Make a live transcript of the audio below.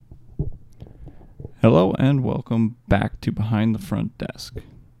Hello and welcome back to Behind the Front Desk.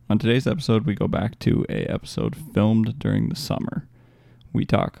 On today's episode, we go back to a episode filmed during the summer. We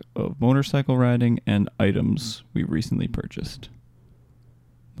talk of motorcycle riding and items we recently purchased.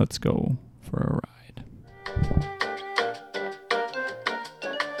 Let's go for a ride.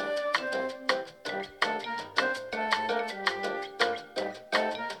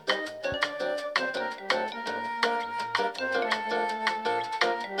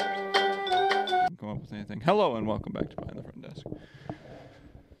 Come up with anything. Hello and welcome back to Behind the Front Desk.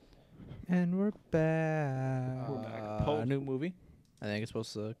 And we're back. We're back. A new movie. I think it's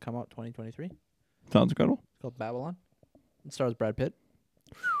supposed to come out 2023. It's Sounds incredible. called Babylon. It stars Brad Pitt.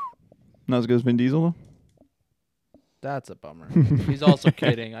 Not as good as Vin Diesel though. That's a bummer. He's also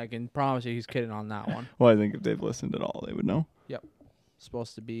kidding. I can promise you he's kidding on that one. Well, I think if they've listened at all, they would know.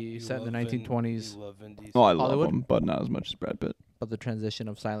 Supposed to be set in the love 1920s, You love Vin Diesel. Oh, I love Hollywood? him, but not as much as Brad Pitt. but the transition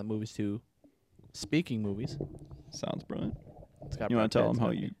of silent movies to speaking movies. Sounds brilliant. It's got You want Brad to tell Pitt, them it's how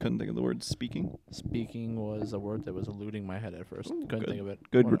got you couldn't think of the word speaking? Speaking was a word that was eluding my head at first. Ooh, Couldn't think of it.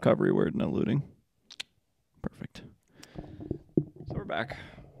 Good What- recovery word, no looting. Perfect. So we're back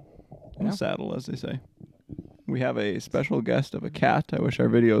in Yeah. the saddle, as they say. We have a special guest of a cat. I wish our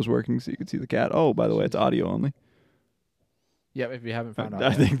video was working so you could see the cat. Oh, by the way, it's audio only. Yeah, if you haven't found out.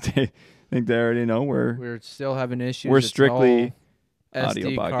 I yet. think they already know We're still having issues. we're It's strictly all audio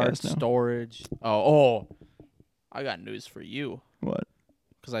SD card podcast now. storage. Oh, I got news for you. What?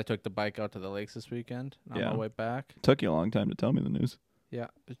 Because I took the bike out to the lakes this weekend. On Yeah. my way back. Took you a long time to tell me the news. Yeah.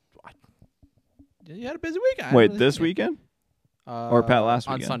 You had a busy weekend. Wait, this weekend? Or Pat last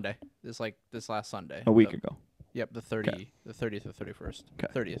on weekend? Sunday. This last Sunday. A week ago. Yep, the 30th or 31st. 'Kay.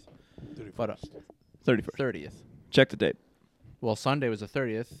 30th. But 31st. 30th. Check the date. Well, Sunday was the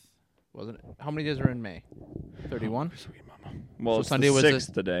 30th, wasn't it? How many days were in May? 31. Sweet mama. Well, So it's Sunday the was the-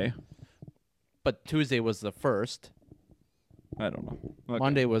 6th today. But Tuesday was the 1st. I don't know. Okay.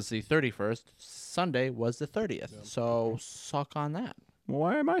 Monday was the 31st. Sunday was the 30th. Yeah. So suck on that. Well,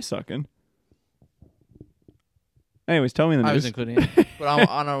 why am I sucking? Anyways, tell me the I was news. including it. But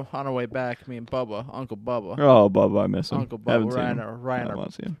on our way back, me and Bubba, Uncle Bubba, Oh, Bubba, I miss him. Uncle Haven't Bubba, seen riding him. our, I want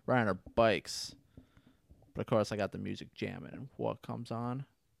to see him. riding our bikes. But of course, I got the music jamming, and what comes on?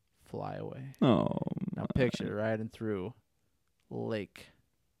 Fly Away. Oh, Now picture riding through lake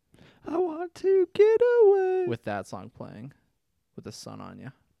I want to get away. with that song playing, with the sun on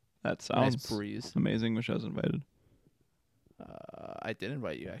you. That Nice sounds breeze. amazing. Wish I was invited. I did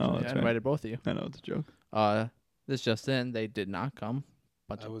invite you actually. that's I right. invited both of you. I know it's a joke. This just in, they did not come.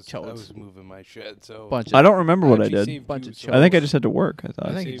 Bunch I of was chodes. moving my shed, so Bunch of I don't remember what I actually did. saved Bunch you of some- I think I chose. just had to work. I thought.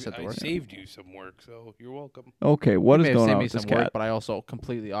 I think you just had to I work. saved you some work, so you're welcome. Okay, what You is may have going saved on me with this some work, cat? but I also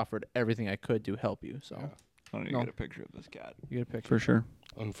completely offered everything I could to help you. So Yeah. I need to No. get a picture of this cat. you get a picture. For sure.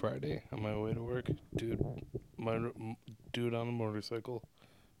 On Friday, on my way to work, dude on a motorcycle,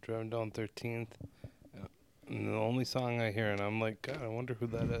 driving down 13th, and the only song I hear, and I'm like, God, I wonder who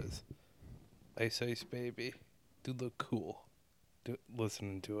that is. Ice Ice Baby. Dude look cool.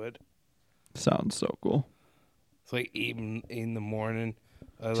 Listening to it. Sounds so cool. It's like 8 in the morning.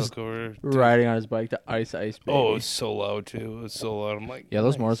 I Just look over. dude, Riding on his bike to Ice Ice Baby. Oh, it's so loud, too. It's so loud. I'm like, yeah,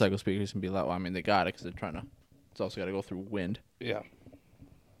 those nice. motorcycle speakers can be loud. Well, I mean, they got it because they're trying to. It's also got to go through wind. Yeah.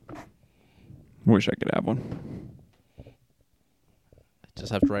 Wish I could have one.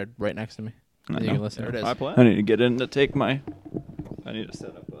 Just have to ride right next to me. I You know. can listen. There it is. I need to get in to take my. I need to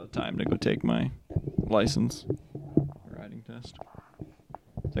set up a time to go take my license riding test.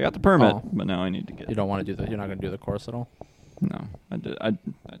 So I got the permit, Oh. but now I need to get. You don't want to do the. You're not going to do the course at all. No, I did. I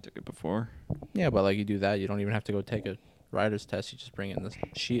took it before. Yeah, but like you do that, you don't even have to go take a rider's test. You just bring in this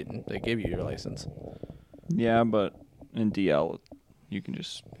sheet and they give you your license. Yeah, but in DL, you can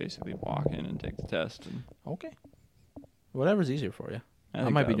just basically walk in and take the test. And Okay. Whatever's easier for you. I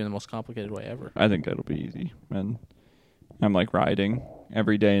think might be that'll- doing the most complicated way ever. I think that'll be easy, and I'm like riding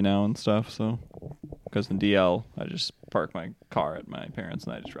every day now and stuff. So, because in DL, I just park my car at my parents'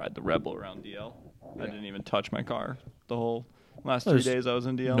 and I just ride the Rebel around DL. I didn't even touch my car the whole last 3 There's days I was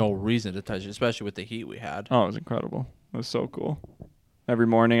in DL. No reason to touch it, especially with the heat we had. Oh, it was incredible. It was so cool. Every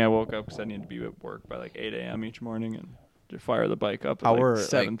morning I woke up because I needed to be at work by like 8 a.m. each morning and just fire the bike up at How like were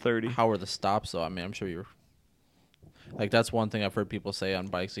 7:30. How were the stops though? I mean, I'm sure you're. Like that's one thing I've heard people say on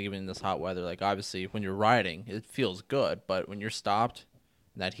bikes, even in this hot weather. Like obviously, when you're riding, it feels good, but when you're stopped,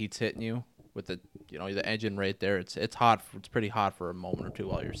 and that heat's hitting you with the the engine right there, it's hot. It's pretty hot for a moment or two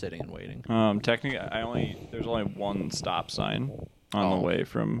while you're sitting and waiting. Technically, there's only one stop sign on Oh. the way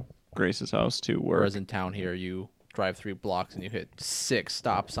from Grace's house to work. Whereas in town here, you drive 3 blocks and you hit 6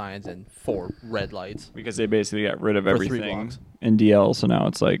 stop signs and 4 red lights. Because they basically got rid of For 3 everything blocks. in DL, so now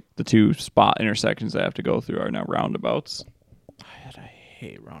it's like the 2 spot intersections they have to go through are now roundabouts. I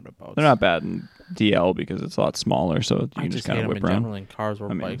hate roundabouts. They're not bad in DL because it's a lot smaller, so you I can just just kind hate of them whip in around. general in cars or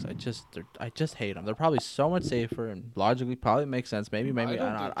bikes. I just hate them. They're probably so much safer and logically probably makes sense. Maybe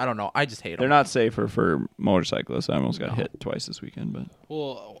I don't know. I just hate them. They're not safer for motorcyclists. I almost got No. hit twice this weekend, but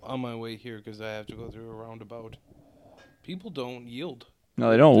Well, on my way here, because I have to go through a roundabout, people don't yield. no,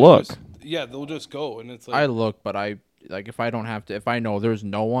 they don't They'll look. they'll just go, and it's like I look, but if I don't have to, if I know there's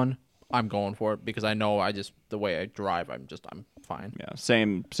no one, I'm going for it because I know the way I drive, I'm fine. Yeah,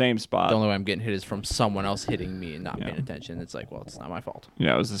 same spot. The only way I'm getting hit is from someone else hitting me and not Yeah. paying attention. It's like, well, it's not my fault.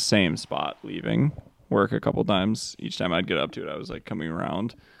 Yeah, it was the same spot leaving work a couple times. Each time I'd get up to it, I was like coming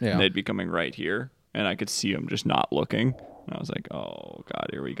around, Yeah. and they'd be coming right here, and I could see them just not looking. And I was like, oh god,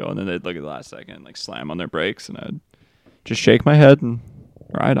 here we go. And then they'd look at the last second and like slam on their brakes, and I'd just shake my head and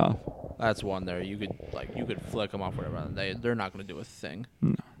ride off. That's one there. You could flick them off, whatever. They're not going to do a thing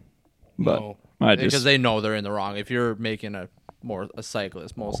But no. I because just they know they're in the wrong. If you're making a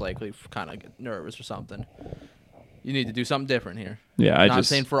cyclist, most likely kind of get nervous or something. You need to do something different here. yeah, I Not just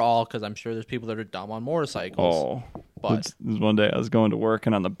saying for all, because I'm sure there's people that are dumb on motorcycles. oh. But This was one day I was going to work,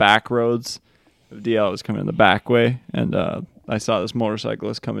 and on the back roads of DL, I was coming in the back way, and I saw this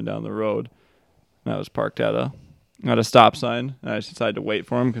motorcyclist coming down the road, and I was parked at a stop sign, and I just decided to wait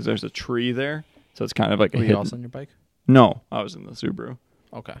for him because there's a tree there, so it's kind of like a were you hidden. also on your bike? No, I was in the Subaru,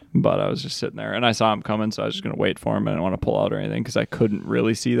 Okay. but I was just sitting there, and I saw him coming, so I was just gonna wait for him. I didn't want to pull out or anything because I couldn't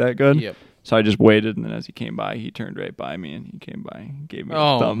really see that good. Yep. So I just waited, and then as he came by, he turned right by me, and he came by and gave me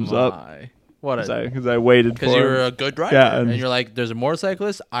a thumbs up What because I waited for because you him. were a good driver, Yeah, and and- you're like, "There's a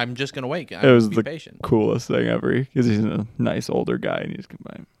motorcyclist. I'm just gonna wait. It was be the patient." coolest thing ever because he's a nice older guy and he just come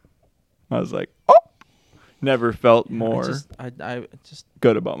by. I was like, oh, never felt more I just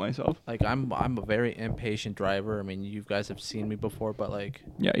good about myself. like I'm a very impatient driver. I mean, you guys have seen me before, but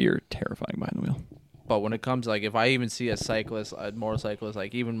Yeah, you're terrifying behind the wheel. but when it comes if I even see a motorcyclist,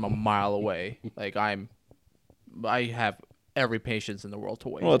 like even a mile away, I have every patience in the world to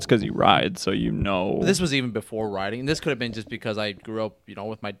wait. Well, it's because you ride, so you know. But this was even before riding. And this could have been just because I grew up,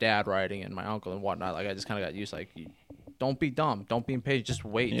 with my dad riding and my uncle and whatnot. Like I just kind of got used. Don't be dumb. Don't be impatient. Just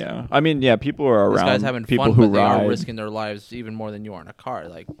wait. Yeah, I mean, yeah, people are This around. guy's having people fun, who but they ride. are risking their lives even more than you are in a car.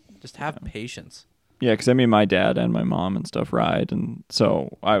 Like, just have patience. Yeah, because I mean, my dad and my mom and stuff ride, and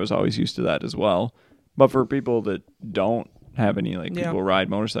so I was always used to that as well. But for people that don't have any people ride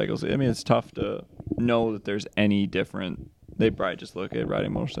motorcycles, I mean, it's tough to know that there's any different. They probably just look at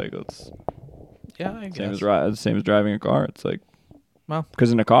riding motorcycles Yeah, I guess. same as driving a car. It's like, Well,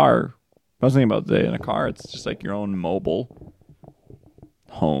 because in a car, I was thinking about today, in a car, it's just like your own mobile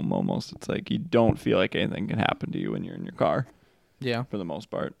home almost. It's like you don't feel like anything can happen to you when you're in your car yeah. for the most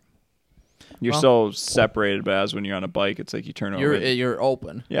part. You're Well- so separated, but as when you're on a bike, it's like you turn over. You're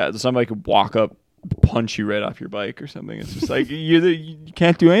open. Yeah, somebody could walk up, punch you right off your bike or something. It's just like you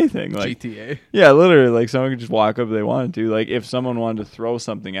can't do anything. Like GTA. yeah, literally, like someone could just walk up if they wanted to. Like if someone wanted to throw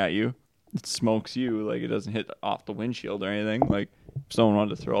something at you, it smokes you. Like it doesn't hit off the windshield or anything. Like if someone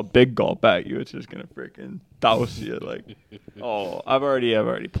wanted to throw a big gulp at you, it's just gonna freaking douse you. Like oh, I've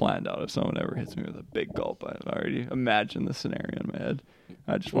already planned out if someone ever hits me with a big gulp. I've already imagined the scenario in my head.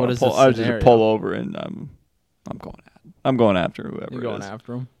 I just What want to is pull. the I just scenario? pull over and I'm going after whoever You're it going is.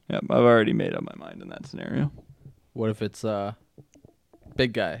 after him. Yeah, I've already made up my mind in that scenario. What if it's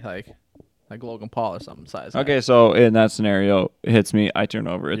big guy like Logan Paul or something size? Okay, so in that scenario, it hits me. I turn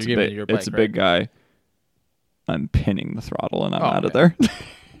over. It's You're a giving big. your It's a bike, big guy. I'm pinning the throttle and I'm Oh, out of okay. there.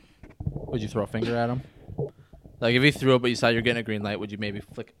 Would you throw a finger at him? Like if he threw it, but you saw you're getting a green light, would you maybe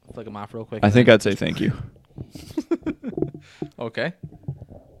flick him off real quick? I and think then- I'd say thank you. Okay.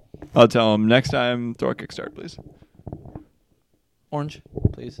 I'll tell him next time. Throw a kickstart, please. Orange,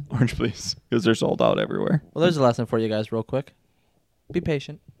 please. Orange, please, because they're sold out everywhere. Well, there's a lesson for you guys, real quick. Be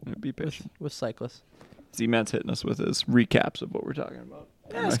patient. Yeah, be patient. With cyclists. Z-Man's hitting us with his recaps of what we're talking about.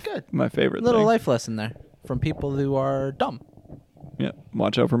 Yeah, that's good. My favorite Little thing. life lesson there from people who are dumb. Yeah,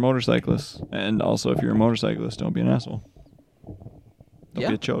 watch out for motorcyclists, and also if you're a motorcyclist, don't be an asshole. Don't Yeah.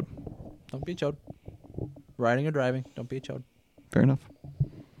 be a chode. Don't be a chode. Riding or driving, don't be a chode. Fair enough.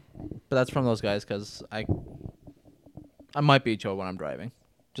 But that's from those guys because I might be a chode when I'm driving,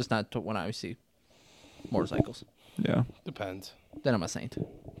 just not when I see motorcycles. Yeah. Depends. Then I'm a saint.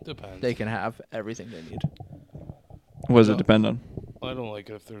 Depends. They can have everything they need. What does No. it depend on? I don't like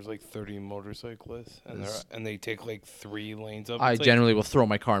it if there's like 30 motorcyclists and they take like 3 lanes up. I It's like, generally will throw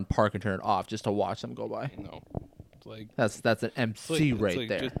my car and park and turn it off just to watch them go by. no. It's Like That's an MC right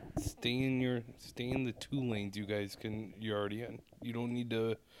there. Just stay in the 2 lanes you're already in. You don't need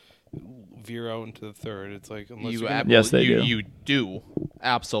to veer out into the third. It's like unless Yes, they do. You do.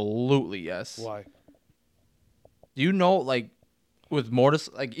 Absolutely, yes. why? Do you know, like, with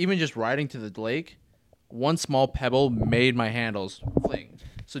like, even just riding to the lake, one small pebble made my handles fling.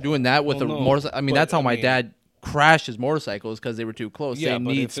 So doing that with motorcycle, I mean, that's how my dad crashed his motorcycles because they were too close. Yeah, they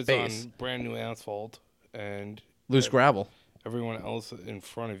but need if space. it's on brand new asphalt and Loose gravel. everyone else in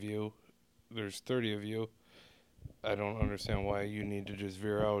front of you, there's 30 of you. I don't understand why you need to just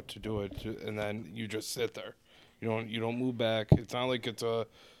veer out to do it, and then you just sit there. You don't move back. It's not like it's a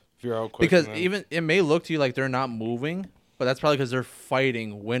veer out quick. Because even it may look to you like they're not moving, but that's probably because they're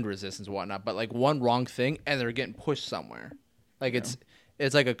fighting wind resistance and whatnot. But like one wrong thing, and they're getting pushed somewhere. Like it's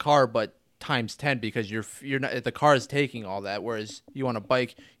like a car, but times 10 because you're not, the car is taking all that, whereas you on a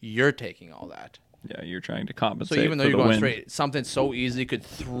bike, you're taking all that. Yeah, you're trying to compensate. So even though for you're the going wind, straight, something so easy could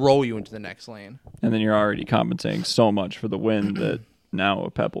throw you into the next lane. and then you're already compensating so much for the wind that now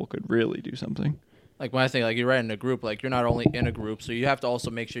a pebble could really do something. Like when I think like you're riding in a group, like you're not only in a group, so you have to also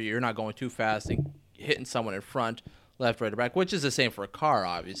make sure you're not going too fast and hitting someone in front, left, right, or back, which is the same for a car,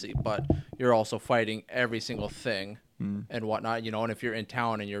 obviously, but you're also fighting every single thing and whatnot, and if you're in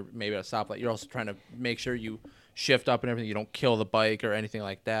town and you're maybe at a stoplight, you're also trying to make sure you shift up and everything, you don't kill the bike or anything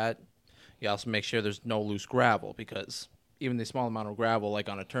like that. You also make sure there's no loose gravel because even the small amount of gravel, like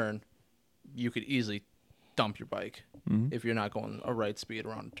on a turn, you could easily dump your bike if you're not going a right speed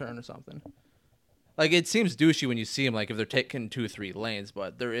around a turn or something. Like, it seems douchey when you see them, like, if they're taking 2 or 3 lanes,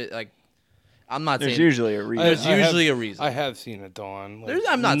 but there is, like, I'm not There's saying... usually a reason. There's usually a reason. I have seen it, Dawn.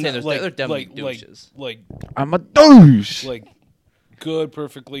 I'm not saying they're definitely douches. I'm a douche. Like, good,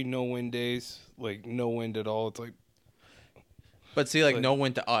 perfectly no wind days. Like, no wind at all. It's like... But see, like, no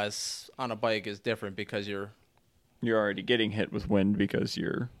wind to us on a bike is different because you're already getting hit with wind because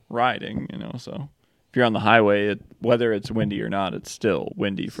you're riding, so if you're on the highway, whether it's windy or not, it's still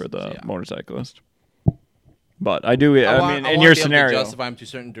windy for the motorcyclist. But I do, I mean, in your scenario. I justify them to a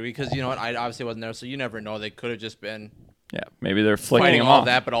certain degree because, you know what, I obviously wasn't there, so you never know. They could have just been maybe they're flicking fighting them all off.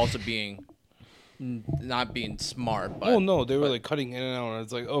 that, but also not being smart. But, no, they were like cutting in and out, and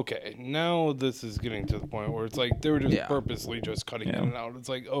it's like, okay, now this is getting to the point where it's like they were just purposely just cutting in and out. It's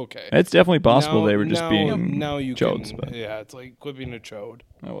like, okay, it's definitely possible they were just being now you chodes. Can, but it's like quit being a chode.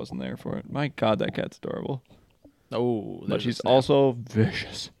 I wasn't there for it. My God, that cat's adorable. Oh, but she's also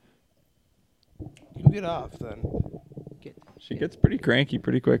vicious. You get off then. She gets pretty cranky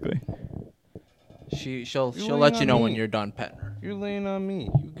pretty quickly. She'll let you know when you're done petting her. You're laying on me.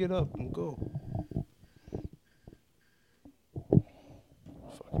 You get up and go.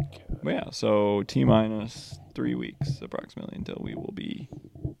 Fucking cat. Yeah, so T-minus 3 weeks approximately until we will be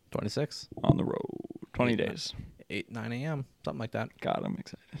 26 on the road. 20 days. 9 a.m. something like that. God, I'm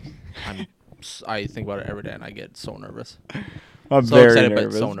excited. I think about it every day and I get so nervous. I'm so very excited,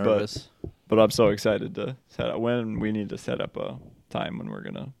 nervous, but so nervous. But I'm so excited to set up. When we need to set up a time when we're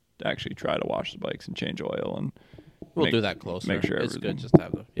gonna actually try to wash the bikes and change oil, and we'll do that closer. Make sure it's everything. good just to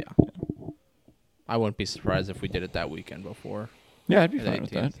have yeah. I wouldn't be surprised if we did it that weekend before. Yeah, I'd be fine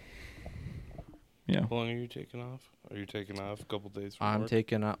with that. Yeah. How long are you taking off? Are you taking off a couple days from I'm work?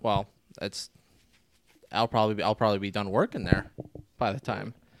 taking off. Well, I'll probably be done working there by the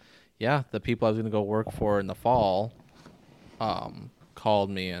time. Yeah, the people I was gonna go work for in the fall, called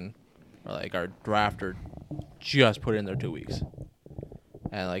me and were like, our drafter just put in their 2 weeks,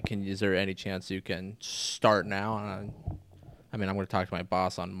 and like, is there any chance you can start now? And I mean, I'm gonna talk to my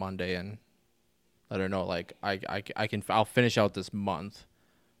boss on Monday and let her know like I'll finish out this month,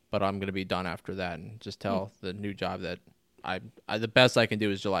 but I'm gonna be done after that, and just tell the new job that I the best I can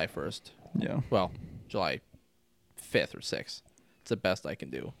do is July 1st. Yeah. Well, July 5th or 6th. It's the best I can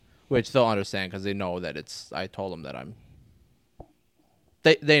do, which they'll understand because they know that it's. I told them that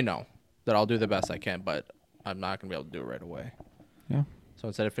They know that I'll do the best I can, but I'm not gonna be able to do it right away. Yeah. So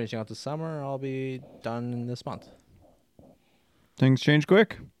instead of finishing out the summer, I'll be done this month. Things change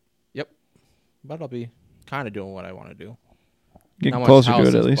quick. Yep. But I'll be kind of doing what I want to do. Getting Not closer much to it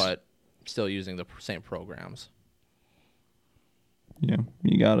at houses, least. but still using the same programs. Yeah,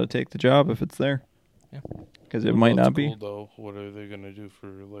 you gotta take the job if it's there. Yeah. Because it What might about not be. school, though? What are they gonna do for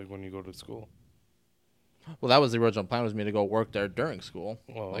like when you go to school? Well, that was the original plan, was me to go work there during school,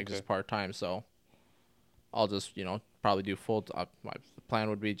 Okay. just part-time. So I'll just, probably do my plan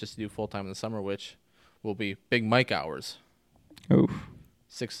would be just to do full-time in the summer, which will be Big Mike hours. Oof.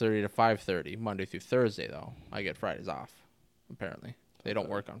 6:30 to 5:30, Monday through Thursday, though. I get Fridays off, apparently. They don't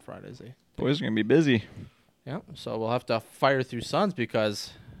work on Fridays. Boys are gonna be busy. Yeah, so we'll have to fire through Suns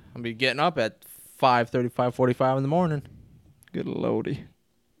because I'll be getting up at 5:35, 45 in the morning. Get a loady.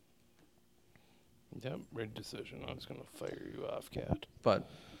 Yep, right decision. I was gonna fire you off, Cat. But,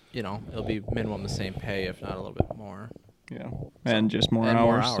 it'll be minimum the same pay, if not a little bit more. Yeah. And just more and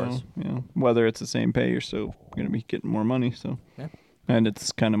hours. more hours. So, whether it's the same pay, you're still going to be getting more money. So, Yeah. And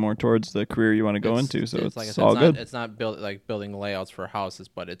it's kind of more towards the career you want to go into. So it's like I all good. It's not building layouts for houses,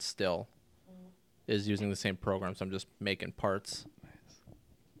 but it still is using the same program. So I'm just making parts,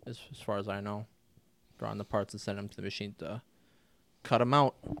 as far as I know, drawing the parts and sending them to the machine to cut them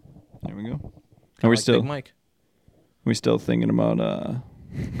out. There we go. Kinda Are we like still? Big Mike. We still thinking about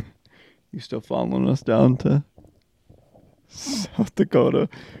you still following us down to South Dakota?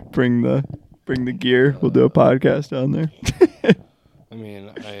 Bring the gear. We'll do a podcast down there. I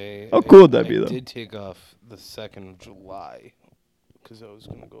mean, How cool would that be, though? I did take off the 2nd of July because I was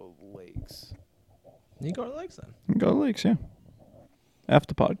gonna go to the lakes. You go to the lakes then. Go to Lakes, yeah.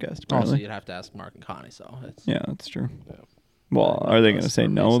 After the podcast, Also, apparently. you'd have to ask Mark and Connie. So it's, Yeah, that's true. Yeah. Well, are they going to say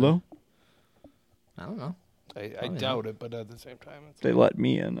no, though? I don't know. I Probably doubt it, but at the same time, it's They let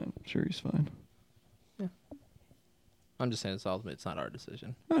me in. I'm sure he's fine. I'm just saying it's not our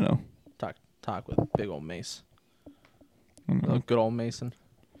decision. I know. Talk with big old Mace. I know. Good old Mason.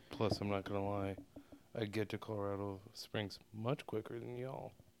 Plus, I'm not gonna lie, I get to Colorado Springs much quicker than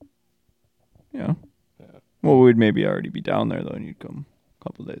y'all. Yeah. Yeah. Well, we'd maybe already be down there, though, and you'd come a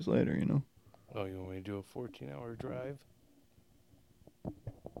couple days later, Oh, you want me to do a 14-hour drive?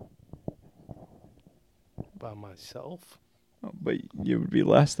 By myself? Oh, but you would be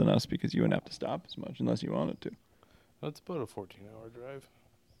less than us because you wouldn't have to stop as much unless you wanted to. That's about a 14-hour drive.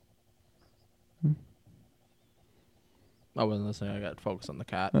 I wasn't listening. I got focused on the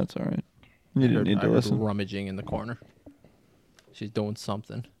cat. That's all right. You didn't need I to heard listen. rummaging in the corner. She's doing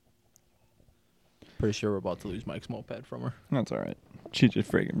something. Pretty sure we're about to lose Mike's moped from her. That's all right. She just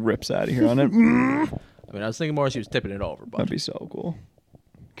freaking rips out of here on it. I mean, I was thinking more she was tipping it over, but That'd be so cool.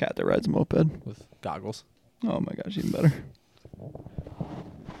 Cat that rides a moped. with goggles. Oh my gosh, even better.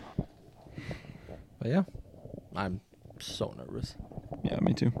 But yeah, I'm so nervous. Yeah,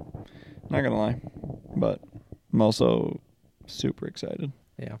 me too. Not gonna lie, but I'm also super excited.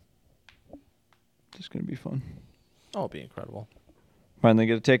 Yeah. Just gonna be fun. Oh, it'll be incredible. Finally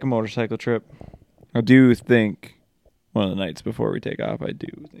get to take a motorcycle trip. I do think one of the nights before we take off, I do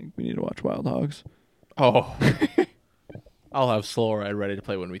think we need to watch Wild Hogs. Oh. I'll have Slow Ride ready to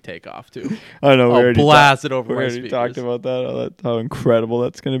play when we take off, too. I know. I'll blast it over We my already speakers. talked about that. How incredible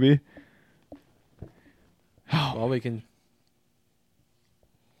that's gonna be. Well, we can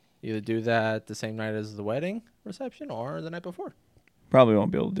either do that the same night as the wedding reception or the night before. Probably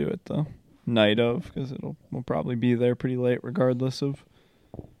won't be able to do it the night of because we'll probably be there pretty late regardless of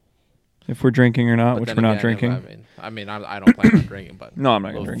if we're drinking or not, But which then we're not again, drinking. I don't plan on drinking, but No, I'm not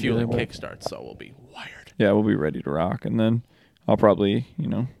gonna we'll drink fuel either, and but- kickstart, so we'll be wired. Yeah, we'll be ready to rock, and then I'll probably,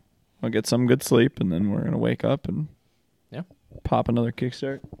 I'll get some good sleep, and then we're gonna wake up and pop another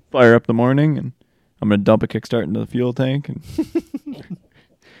kickstart, fire up the morning, and I'm gonna dump a kickstart into the fuel tank and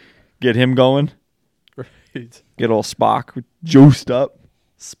get him going. Right. Get old Spock juiced up.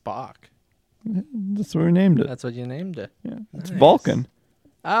 Spock. That's what we named it. That's what you named it. Yeah, it's Nice. Vulcan.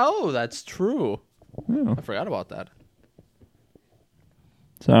 Oh, that's true. Yeah. I forgot about that.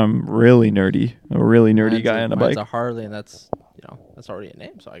 So I'm really nerdy, a really nerdy guy on a mine's bike. a Harley, and that's already a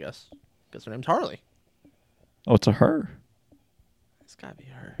name, so I guess her name's Harley. Oh, it's a her. It's gotta be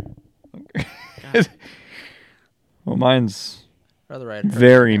her. Okay. Well, mine's Rather ride her.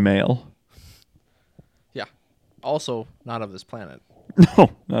 very male. Yeah. Also, not of this planet.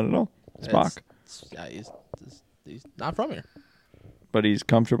 No, not at all. Spock. He's not from here, But he's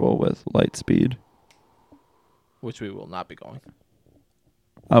comfortable with light speed. which we will not be going.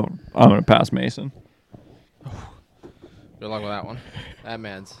 I'm going to pass Mason. Good luck with that one. That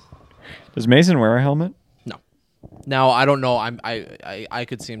man's. Does Mason wear a helmet? No. Now I don't know. I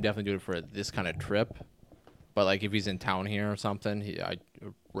could see him definitely do it for this kind of trip, but like if he's in town here or something, I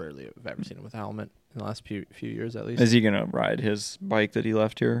rarely have ever seen him with a helmet in the last few years at least. Is he going to ride his bike that he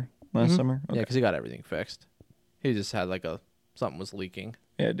left here last summer? Yeah, because he got everything fixed. He just had something was leaking.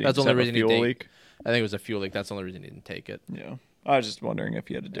 Yeah, did he That's just the only have a reason he fuel did- leak? I think it was a fuel leak. That's the only reason he didn't take it. Yeah. I was just wondering if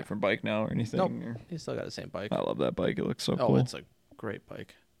he had a different bike now or anything. Nope. Or... He still got the same bike. I love that bike. It looks so Oh, cool. it's a great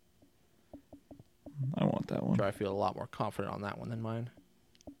bike. I want that one. I feel a lot more confident on that one than mine.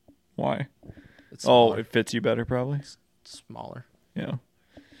 Why? It's Oh, smaller. it fits you better probably? Smaller. Yeah.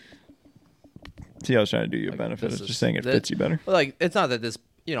 See, I was trying to do you a Like, benefit. this It's is- just saying it that- fits you better. Well, like it's not that this,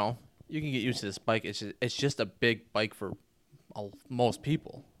 you can get used to this bike. It's just a big bike for most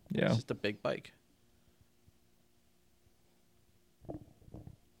people. Yeah. It's just a big bike.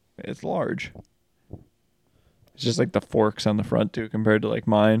 It's large. It's just like the forks on the front too, compared to like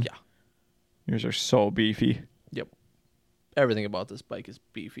mine. Yeah. Yours are so beefy. Everything about this bike is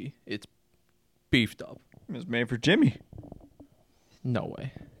beefy. It's beefed up. It was made for Jimmy. No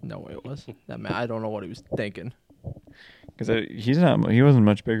way it was. That man, I don't know what he was thinking. Because he wasn't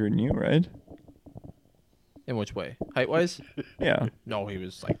much bigger than you, right? In which way? Height wise? Yeah. No, he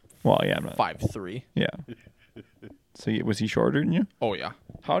was like Well, yeah, I'm not. 5'3". Yeah. So was he shorter than you? Oh yeah.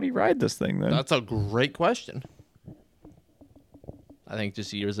 How'd he ride this thing then? That's a great question. I think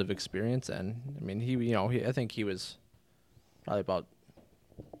just years of experience, and I mean I think he was probably about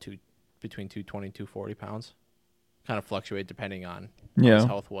between 220 and 240 pounds. Kind of fluctuate depending on how his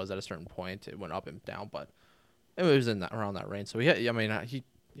health was at a certain point. It went up and down, but it was around that range. So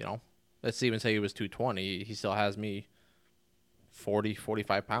let's even say he was 220. He still has me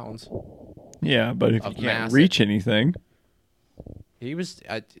 45 pounds. Yeah, but if you Of can't massive- reach anything, He was,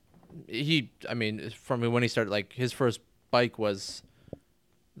 from when he started, like, his first bike was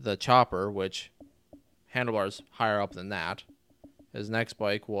the Chopper, which handlebars higher up than that. His next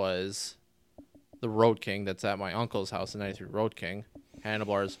bike was the Road King that's at my uncle's house, the 93 Road King.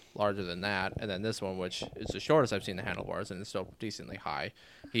 Handlebars larger than that. And then this one, which is the shortest I've seen the handlebars, and it's still decently high.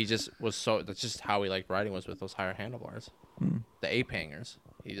 He just was that's just how he liked riding, was with those higher handlebars. The ape hangers.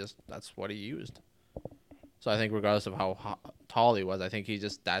 That's what he used. So I think regardless of how tall he was, I think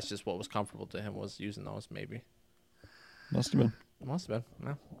that's just what was comfortable to him, was using those, maybe. must have been. Must have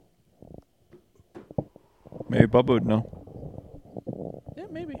been, yeah. Maybe Bubba would know. Yeah,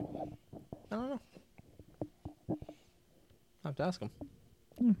 maybe. I don't know. I have to ask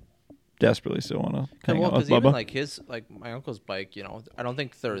him. Desperately still want to hang out with Because even Bubba. like my uncle's bike, I don't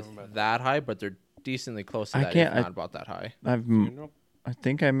think they're that high, but they're decently close to that. can't- If not about that high. Funeral? I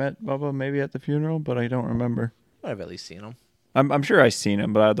think I met Bubba maybe at the funeral, but I don't remember. I've at least seen him. I'm sure I've seen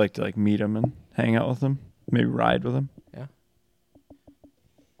him, but I'd like to like meet him and hang out with him. Maybe ride with him. Yeah.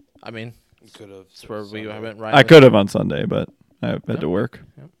 I mean, Could have. it's where we went riding. I could have on Sunday, but I had to work.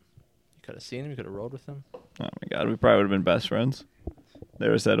 You could have seen him. You could have rode with him. Oh my god, we probably would have been best friends. They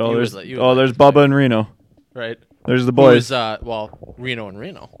would have said, You would there's let- you would let there's his bike. Bubba and Reno. Right. There's the Who boys. was, Reno and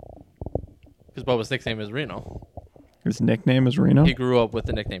Reno. Because Bubba's nickname is Reno. His nickname is Reno. He grew up with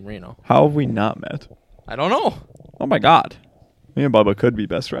the nickname Reno. How have we not met? I don't know. Oh my god, me and Bubba could be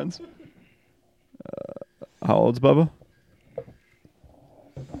best friends. How old's Bubba?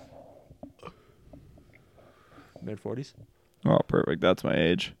 Mid-40s. Oh, perfect. That's my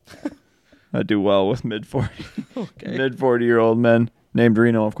age. I do well with mid 40 Okay. mid 40-year-old men named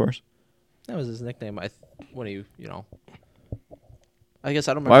Reno, of course. That was his nickname. When he, I guess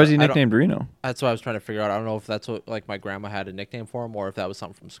I don't remember. Why was he I don't- nicknamed Reno? That's what I was trying to figure out. I don't know if that's what, like, my grandma had a nickname for him, or if that was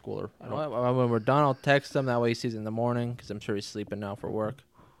something from school. Or I don't know. When we're done, I'll text him. That way he sees it in the morning, because I'm sure he's sleeping now for work.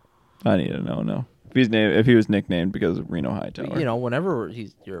 I need to know. No, if he was nicknamed because of Reno Hightower. Whenever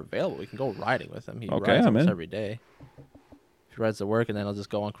you're available, we can go riding with him. He Okay, rides I'm almost in. every day. He rides to work, and then I'll just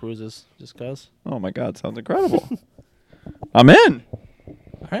go on cruises, just cause. Oh my god, sounds incredible. I'm in.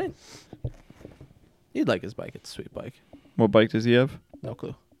 All right. You'd like his bike. It's a sweet bike. What bike does he have? No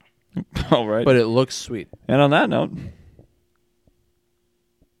clue. All right. But it looks sweet. And on that note,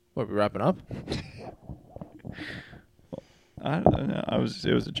 What, we wrapping up? I don't know.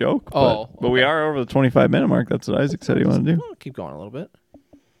 It was a joke. Oh, but we okay. are over the 25-minute mark. That's what Isaac said he wanted to do. Well, keep going a little bit.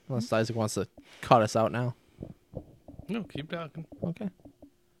 Unless Isaac wants to cut us out now. No, keep talking. Okay.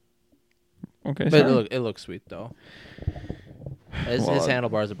 Okay, But sorry. it looks sweet though. His Well,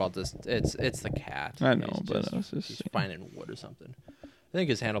 handlebars are about this. It's the cat. I know, He's but I was just he's saying. finding wood or something. I think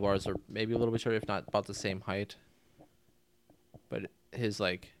his handlebars are maybe a little bit shorter, if not about the same height. But his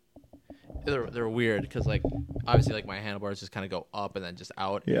they're weird because obviously my handlebars just kind of go up and then just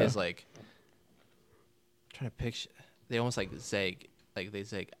out. Yeah. His I'm trying to picture. They almost zag, they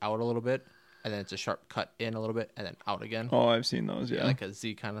zag out a little bit, and then it's a sharp cut in a little bit, and then out again. Oh, I've seen those. Yeah. Like a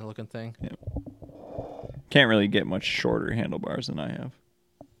Z kind of looking thing. Can't really get much shorter handlebars than I have.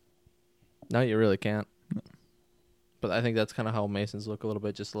 No, you really can't. But I think that's kind of how Masons look a little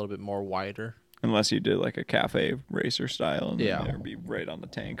bit, just a little bit more wider. Unless you did like a cafe racer style, and Yeah. then it would be right on the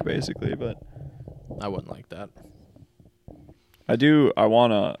tank basically. But I wouldn't like that. I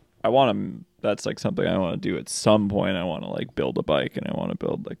wanna. That's something I want to do at some point. I want to build a bike, and I want to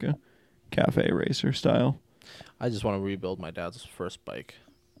build a cafe racer style. I just want to rebuild my dad's first bike.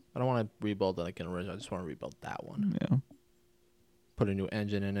 I don't want to rebuild an original. I just want to rebuild that one. Yeah, Put a new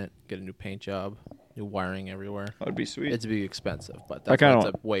engine in it, get a new paint job, new wiring everywhere. that would be sweet. It's be expensive, but I kinda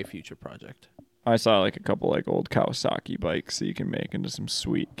that's a way future project. I saw a couple old Kawasaki bikes that you can make into some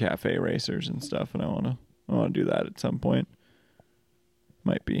sweet cafe racers and stuff, and I want to do that at some point.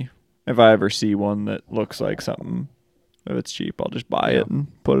 Might be if I ever see one that looks like something, if it's cheap, I'll just buy it and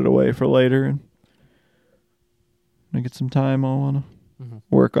put it away for later. And when I get some time, I'll want to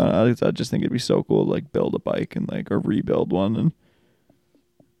work on it. I just think it'd be so cool to like build a bike and like or rebuild one. And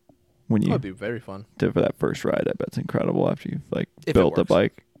when you That would be very fun. for that first ride, I bet it's incredible after you've like If it built a works.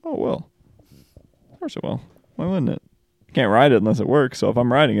 bike. Oh well, of course it will. Why wouldn't it? You can't ride it unless it works. So if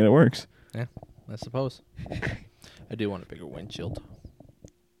I'm riding it, it works. Yeah, I suppose. I do want a bigger windshield.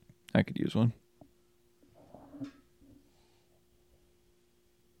 I could use one.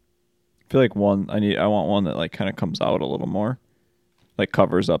 I feel like I want one that like kind of comes out a little more, like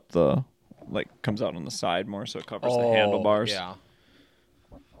covers up the, like comes out on the side more, so it covers the handlebars. Yeah.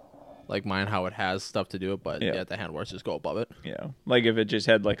 Like mine, how it has stuff to do it, but Yeah. the handlebars just go above it. Yeah, like if it just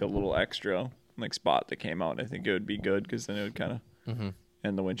had like a little extra like spot that came out, I think it would be good because then it would kind of,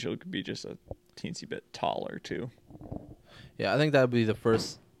 and the windshield could be just a teensy bit taller too. Yeah, I think that would be the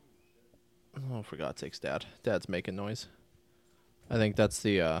first. Oh, for God's sakes, Dad! Dad's making noise. I think that's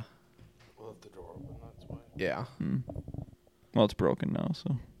the. We'll have the door open. That's why. Yeah, Well, it's broken now,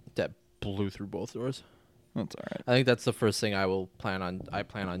 so that blew through both doors. that's all right. I think that's the first thing I plan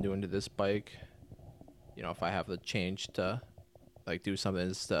on doing to this bike. You know, if I have the change to, like, do something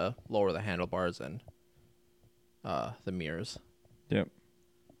is to lower the handlebars and, the mirrors. Yep.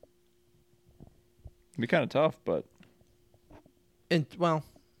 It'd be kind of tough, but And well,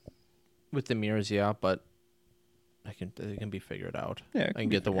 with the mirrors, yeah, but they can be figured out. yeah, I can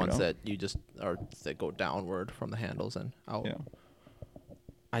get the ones that you just that go downward from the handles and out. Yeah.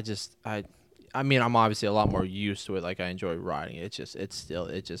 I mean, I'm obviously a lot more used to it. Like I enjoy riding. It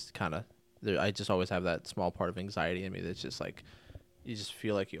just kind of. I just always have that small part of anxiety in me that's just like, you just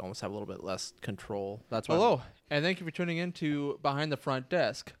feel like you almost have a little bit less control. That's why. Hello, and thank you for tuning in to Behind the Front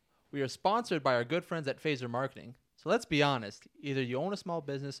Desk. We are sponsored by our good friends at Phaser Marketing. So let's be honest. Either you own a small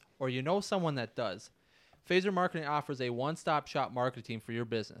business or you know someone that does. Phaser Marketing offers a one-stop shop marketing team for your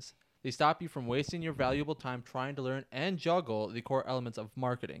business. They stop you from wasting your valuable time trying to learn and juggle the core elements of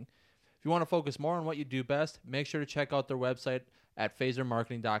marketing. If you want to focus more on what you do best, make sure to check out their website at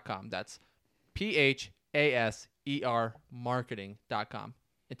phasermarketing.com. That's PHASER marketing.com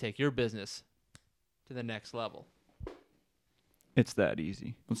and take your business to the next level. It's that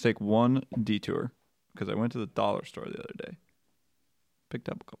easy. Let's take one detour because I went to the dollar store the other day. Picked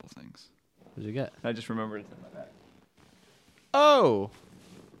up a couple things. What did you get? I just remembered it's in my bag. Oh!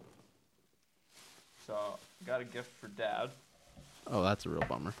 So, got a gift for Dad. Oh, that's a real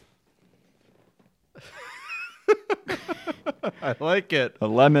bummer. I like it. A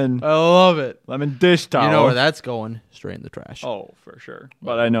lemon I love it. dish towel. You know where that's going? Straight in the trash. Oh, for sure.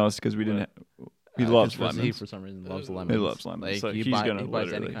 But I know it's because we didn't. He loves lemons. He, for some reason, loves lemons. He loves lemons. Like, So he he's buys gonna any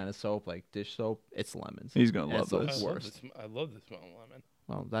literally- kind of soap, like dish soap, it's lemons. He's gonna And love it's the this. worst. I love the smell of lemon.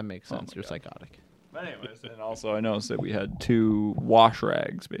 Well, that makes Oh sense. my You're God. psychotic. But anyways, and also I noticed that we had 2 wash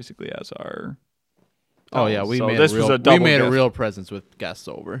rags basically as our. Oh yeah, we So made this a was real, a double we made a gift. real presence with guests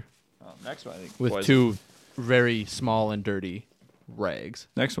over Next one, I think. with boys- 2 very small and dirty rags.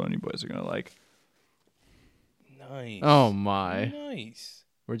 Next one, you boys are gonna like. Nice. Oh my! Nice.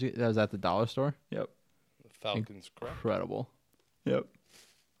 Where'd you? That was at the dollar store. Yep. The Falcon's crap. Incredible. Yep.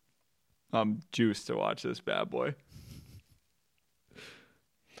 I'm juiced to watch this bad boy.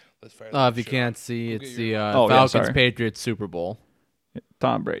 Let's fire If that you shit can't up. see, Go it's get the your- Oh, yeah, Falcons sorry. Patriots Super Bowl.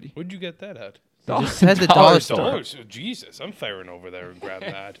 Tom Brady. Where'd you get that at? You just said the dollar store. Oh, so Jesus, I'm firing over there and grab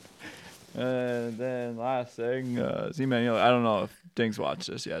that. And then last thing, ZMAN. I don't know if Ding's watched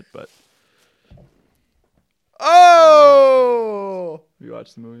this yet, but Oh! have you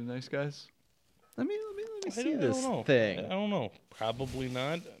watched the movie Nice Guys? Let me I see don't this know. thing. I don't know. Probably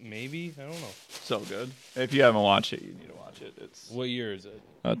not. Maybe. I don't know. So good. If you haven't watched it, you need to watch it. It's What year is it?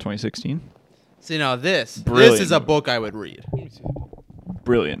 2016. See now this Brilliant is a movie. book I would read. Let me see.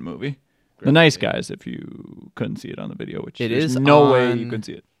 Brilliant movie. The Nice Guys. If you couldn't see it on the video, which It there's is no way you on- couldn't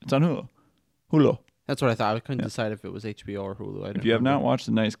see it. It's on Hulu. Hulu. That's what I thought. I couldn't decide if it was HBO or Hulu. I If didn't you have not remember. watched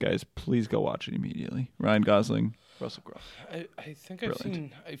The Nice Guys, please go watch it immediately. Ryan Gosling, Russell Crowe. I think I've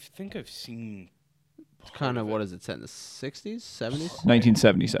Brilliant. seen. I think I've seen. It's kind of what is it set in the 60s, 70s?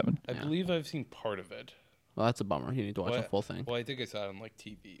 1977. I believe I've seen part of it. Well, that's a bummer. You need to watch the Well, full thing. Well, I think I saw it on like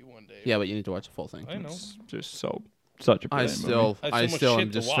TV one day. Yeah, but you need to watch the full thing. I know. It's just such a I brilliant movie. still, I have I so much still shit am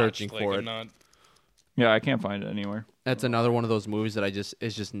to just watch, searching like, for I'm it. not- Yeah, I can't find it anywhere. That's another one of those movies that is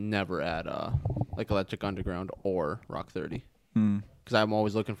just never at like Electric Underground or Rock 30. Because I'm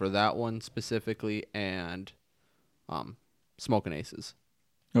always looking for that one specifically and Smoking Aces.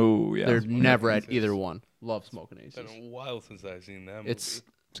 Oh yeah, They're never at Aces. either one. Love Smoking It's Aces. been a while since I've seen that movie. It's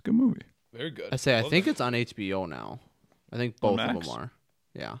it's a good movie. very good. I Love think it. it's on HBO now. I think On both of Max? them are.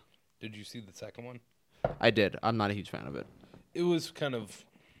 Yeah. Did you see the second one? I did. I'm not a huge fan of it. It was kind of.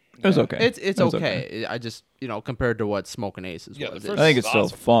 It was okay. It's It was okay. I just compared to what Smoking Aces Yeah, the was. first I think was it's still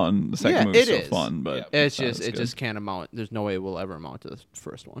awesome. fun. The second Yeah, movie's it still is. fun, but Yeah. It's not just as it good. just can't amount. There's no way it will ever amount to the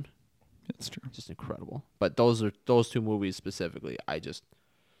first one. It's true. Just incredible. But those two movies specifically, I just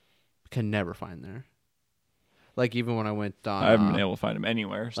can never find there. Like even when I went on, I haven't been able to find him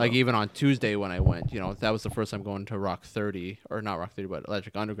anywhere. So. like even on Tuesday when I went, that was the first time going to Rock 30 or not Rock 30, but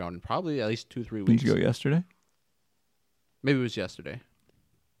Electric Underground in probably at least 2-3 weeks. Did you go yesterday? Maybe it was yesterday,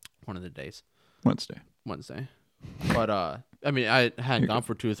 one of the days, Wednesday. But I mean, I hadn't gone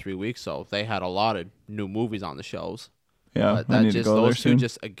for 2 or 3 weeks, so they had a lot of new movies on the shelves. Yeah, But I need to go there those two soon.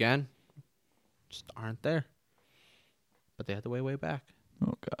 just aren't there. But they had to way back.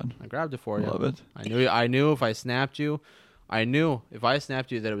 Oh God, I grabbed it for you. love it. I knew if I snapped you,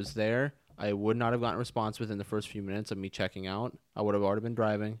 that it was there. I would not have gotten a response within the first few minutes of me checking out. I would have already been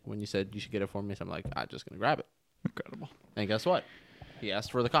driving when you said you should get it for me. So I'm like, I'm just gonna grab it. Incredible. And guess what? He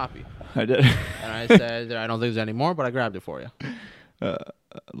asked for the copy, I did. and I said I don't think there's any more, but I grabbed it for you. I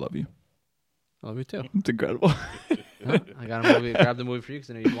love you. I love you too. It's incredible. I got a movie, grabbed the movie for you because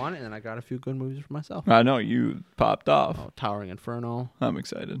I knew you'd want it, and then I got a few good movies for myself. I know you popped off. Oh, Towering Inferno, I'm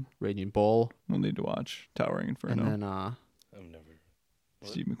excited. Raging Bull, We'll need to watch Towering Inferno. and then I've never.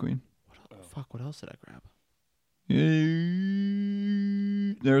 What? Steve McQueen. what else did I grab?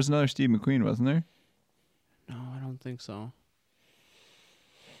 There was another Steve McQueen, wasn't there? No, I don't think so.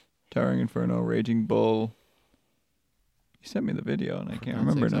 Towering Inferno, Raging Bull. You sent me the video, and I For can't God's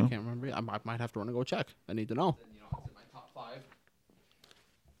remember sakes, now. I can't remember. I might have to run and go check. I need to know. It's in my top 5.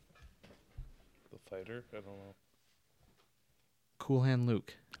 The Fighter? I don't know. Cool Hand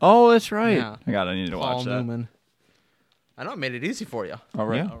Luke. Oh, that's right. Yeah. I need to Paul watch that. Newman. I know I made it easy for you. All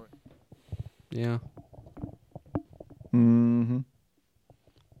right. Yeah. Mm-hmm.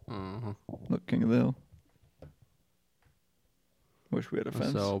 Uh-huh. Look, King of the Hill. Wish we had a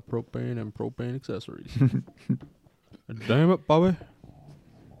fence. So propane and propane accessories. Damn it, Bobby.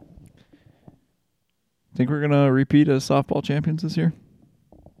 Think we're gonna repeat as softball champions this year?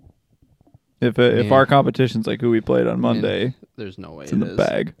 If Yeah. our competition's like who we played on Monday, There's no way it's in the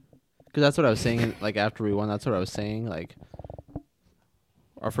bag. Because that's what I was saying. Like after we won, that's what I was saying. Like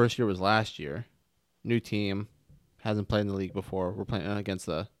our first year was last year. New team, hasn't played in the league before. We're playing against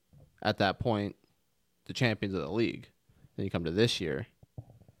at that point, the champions of the league. Then you come to this year,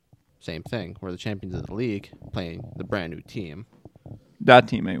 same thing. We're the champions of the league playing the brand new team. That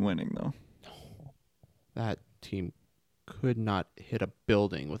team ain't winning though. That team could not hit a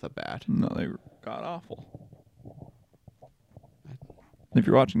building with a bat. No, they were god awful. If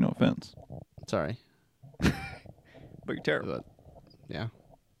you're watching, no offense, Sorry, but you're terrible. but yeah.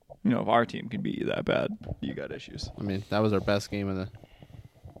 If our team can beat you that bad, you got issues. I mean, that was our best game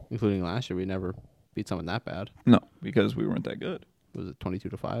including last year. We never beat someone that bad. No, because we weren't that good, Was it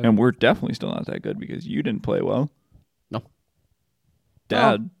 22-5? and we're definitely still not that good because you didn't play well. No.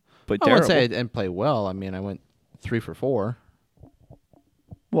 Dad played I terrible. wouldn't say I didn't play well. I mean, I went 3 for 4.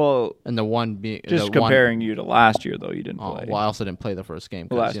 Well, And the one being just comparing you to last year, though, you didn't play. Well, I also didn't play the first game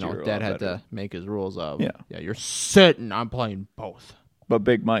Well, because last year you were a Dad lot had better. to make his rules of Yeah. you're sitting. I'm playing both. But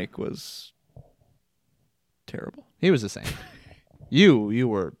Big Mike was terrible. He was the same. You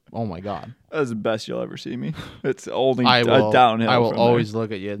were. Oh my God. That was the best you'll ever see me. It's only I will. downhill. I will from always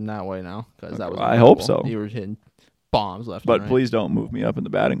look at you in that way now because that was. I hope incredible. so. You were hitting bombs left. But and right. please don't move me up in the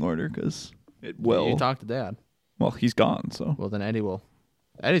batting order because it will. You talk to Dad. Well, he's gone, so Well, then Eddie will.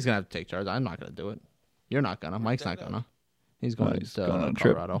 Eddie's gonna have to take charge. I'm not gonna do it. You're not gonna. Mike's not gonna. He's going he's to going on a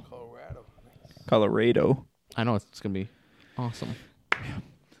trip. Colorado. Colorado. I know it's gonna be awesome.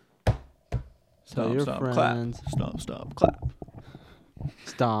 Tell Stomp, your stomp, friends. clap. Stomp, stomp, clap.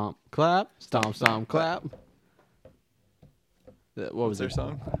 Stomp, clap, stomp, stomp, clap. What was their it?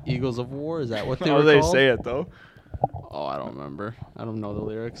 song? Eagles of War? Is that what they How were do they called? say it though? Oh, I don't remember. I don't know the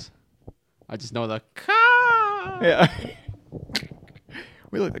lyrics. I just know the ka. Yeah.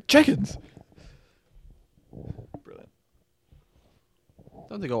 We look like chickens. Brilliant.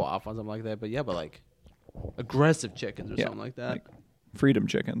 Don't they go off on something like that? But yeah, but like aggressive chickens or Yeah, something like that. like Freedom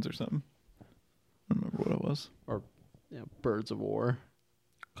chickens or something. I don't remember what it was. Or birds of war.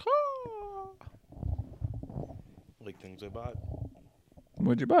 Like things I bought.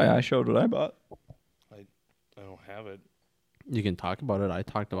 What'd you buy? I showed what I bought. I don't have it. You can talk about it. I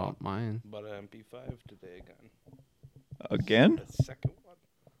talked about mine. Bought an MP5 today again. Again? The second one.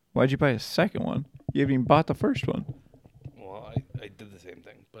 Why'd you buy a second one? You haven't even bought the first one. Well, I did the same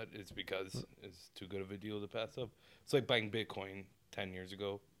thing, but it's because it's too good of a deal to pass up. It's like buying Bitcoin 10 years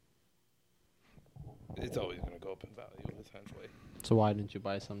ago. it's always going to go up in value, essentially. So why didn't you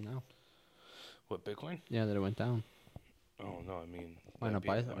buy some now? What, Bitcoin? Yeah, that it went down. Oh, no, I mean... Why not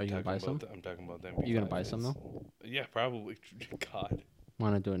buy some? Are you going to buy some? I'm talking about the MP5. You going to buy some, though? Yeah, probably. God.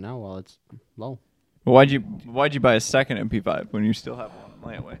 Why not do it now while it's low? Well, why'd you buy a second MP5 when you still have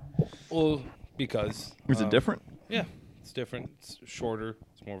one layaway? Well, because... Is it different? Yeah, it's different. It's shorter.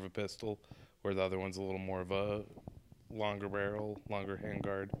 It's more of a pistol, where the other one's a little more of a longer barrel, longer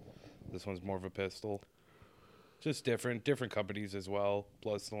handguard. This one's more of a pistol. Just different companies as well.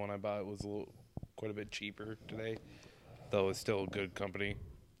 Plus, the one I bought was quite a bit cheaper today, though it's still a good company.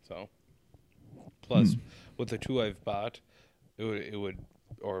 So, plus with the two I've bought, it would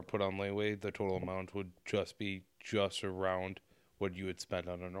or put on layaway, the total amount would be around what you would spend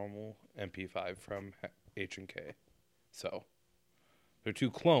on a normal MP5 from H&K. So, they're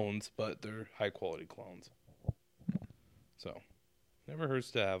two clones, but they're high quality clones. So, never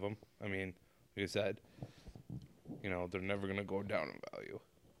hurts to have them. I mean, like I said, they're never going to go down in value.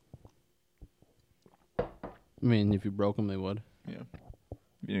 I mean, if you broke them, they would. Yeah.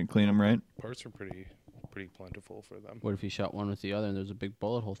 You didn't clean them right? Parts are pretty plentiful for them. What if you shot one with the other and there's a big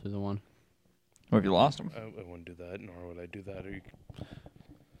bullet hole through the one? What if you lost them? I wouldn't do that, nor would I do that.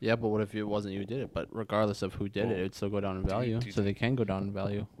 Yeah, but what if it wasn't you who did it? But regardless of who did it, it'd still go down in value. So they can go down in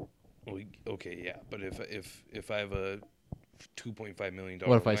value. Well, okay, yeah, but if I have a $2.5 million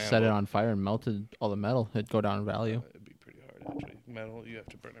What if I Lambo, set it on fire and melted all the metal? It'd go down in value. it'd be pretty hard, actually. Metal, you have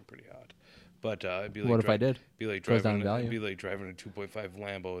to burn it pretty hot. But it'd be like What if I did? Be like Goes driving. down in value. It'd be like driving a 2.5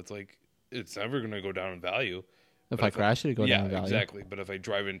 Lambo. It's like it's never gonna go down in value. If I crash it, it'd go down in value. Yeah, exactly. But if I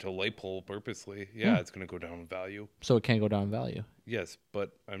drive into a light pole purposely, it's gonna go down in value. So it can't go down in value. Yes,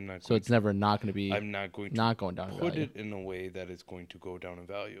 but I'm not. So it's never not going to be. I'm not going to not going down in put value. it in a way that it's going to go down in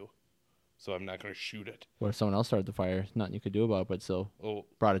value. So I'm not going to shoot it. What if someone else started the fire? Nothing you could do about it, but still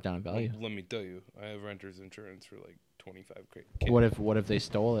brought it down in value. Let me tell you, I have renter's insurance for like 25 K. What if they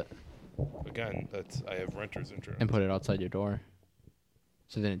stole it Again, I have renter's insurance. and put it outside your door?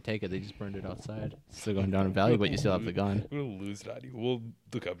 So they didn't take it; they just burned it outside. It's still going down in value, but you still have the gun. I'm gonna lose it on you. Well,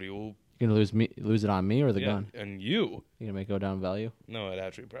 the company will. You're gonna lose it on me or the gun? And you. You're gonna make it go down in value? No, it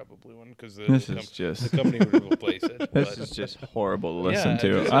actually probably wouldn't because the company would replace it. This is just horrible to listen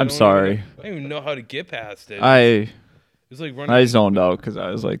to. I I'm sorry. I don't even know how to get past it. It's like running. I zoned out because I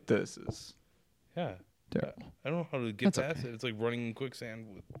was like, this is Yeah. terrible. I don't know how to get past it. It's like running in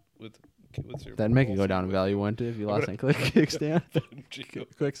quicksand with your. That'd make it go down in value, wouldn't it? If you lost that kickstand,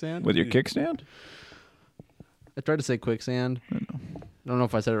 quicksand With your kickstand? I tried to say quicksand. I know. I don't know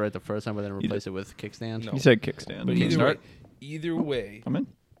if I said it right the first time, but then replace it with kickstand. No. You said kickstand. But either way, I'm in.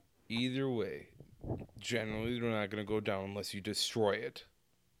 Either way, generally they're not going to go down unless you destroy it.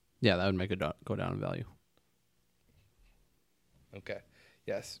 Yeah, that would make it go down in value. Okay.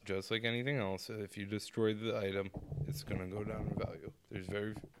 Yes, just like anything else, if you destroy the item, it's going to go down in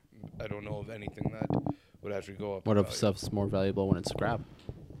value. I don't know of anything that would actually go up. What in if value. stuff's more valuable when it's scrap?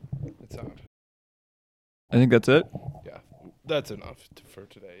 It's not. I think that's it. Yeah, that's enough for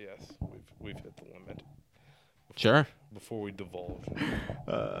today. Yes, we've hit the limit. Sure. Before we divulge.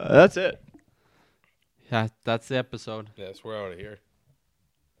 That's it. Yeah, that's the episode. Yes, we're out of here.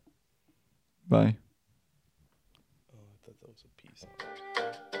 Bye. Oh, I thought that was a peace.